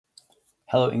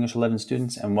Hello English 11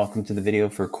 students and welcome to the video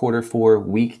for quarter 4,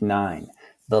 week 9,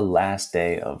 the last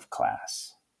day of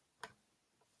class.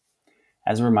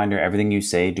 As a reminder, everything you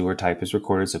say, do, or type is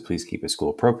recorded, so please keep it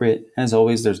school appropriate. And as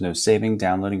always, there's no saving,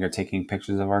 downloading, or taking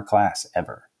pictures of our class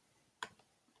ever.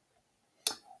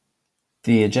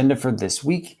 The agenda for this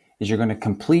week is you're going to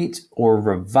complete or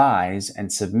revise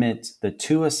and submit the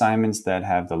 2 assignments that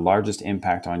have the largest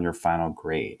impact on your final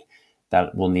grade.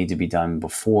 That will need to be done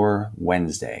before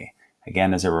Wednesday.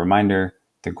 Again, as a reminder,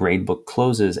 the gradebook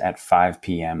closes at 5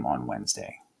 p.m. on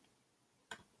Wednesday.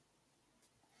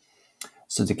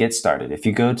 So to get started, if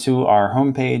you go to our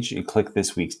homepage, you click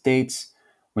this week's dates.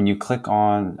 When you click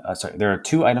on, there are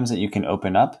 2 items that you can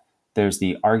open up. There's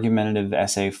the argumentative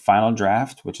essay final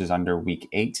draft, which is under week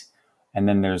 8. And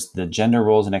then there's the gender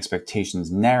roles and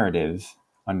expectations narrative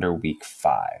under week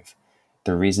 5.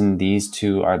 The reason these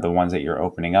 2 are the ones that you're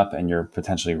opening up and you're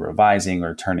potentially revising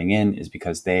or turning in is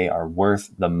because they are worth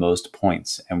the most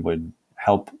points and would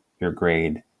help your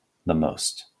grade the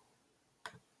most.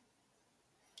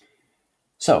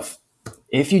 So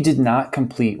if you did not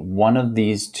complete one of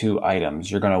these 2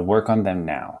 items, you're going to work on them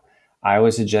now. I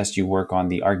would suggest you work on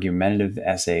the argumentative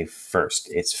essay first.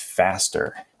 It's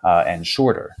faster and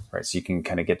shorter, right? So you can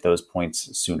kind of get those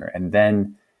points sooner. And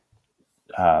then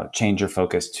change your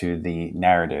focus to the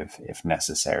narrative if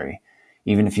necessary.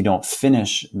 Even if you don't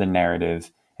finish the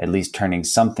narrative, at least turning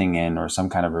something in or some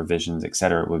kind of revisions,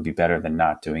 etc., would be better than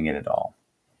not doing it at all.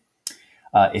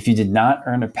 If you did not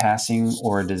earn a passing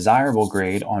or a desirable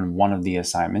grade on one of the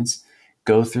assignments,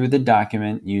 go through the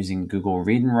document using Google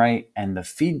Read and Write and the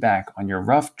feedback on your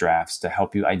rough drafts to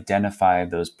help you identify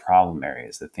those problem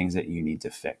areas, the things that you need to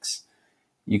fix.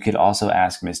 You could also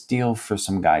ask Ms. Deal for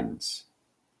some guidance.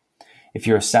 If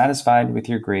you're satisfied with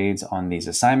your grades on these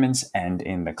assignments and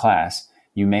in the class,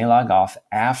 you may log off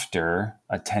after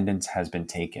attendance has been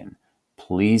taken.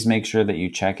 Please make sure that you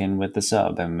check in with the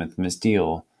sub and with Ms.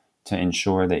 Deal to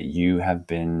ensure that you have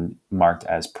been marked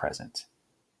as present.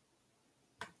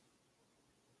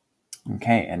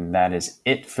 Okay, and that is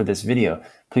it for this video.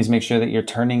 Please make sure that you're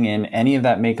turning in any of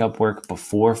that makeup work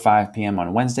before 5 p.m.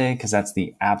 on Wednesday, because that's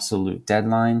the absolute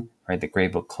deadline, right? The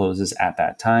gradebook closes at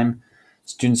that time.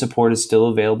 Student support is still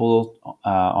available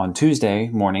on Tuesday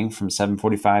morning from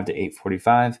 7:45 to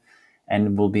 8:45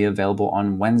 and will be available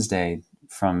on Wednesday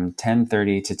from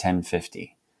 10:30 to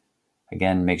 10:50.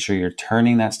 Again, make sure you're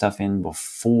turning that stuff in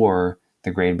before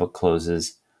the gradebook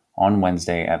closes on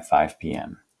Wednesday at 5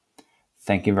 p.m.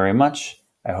 Thank you very much.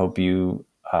 I hope you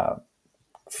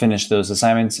finish those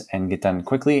assignments and get done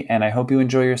quickly, and I hope you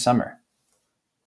enjoy your summer.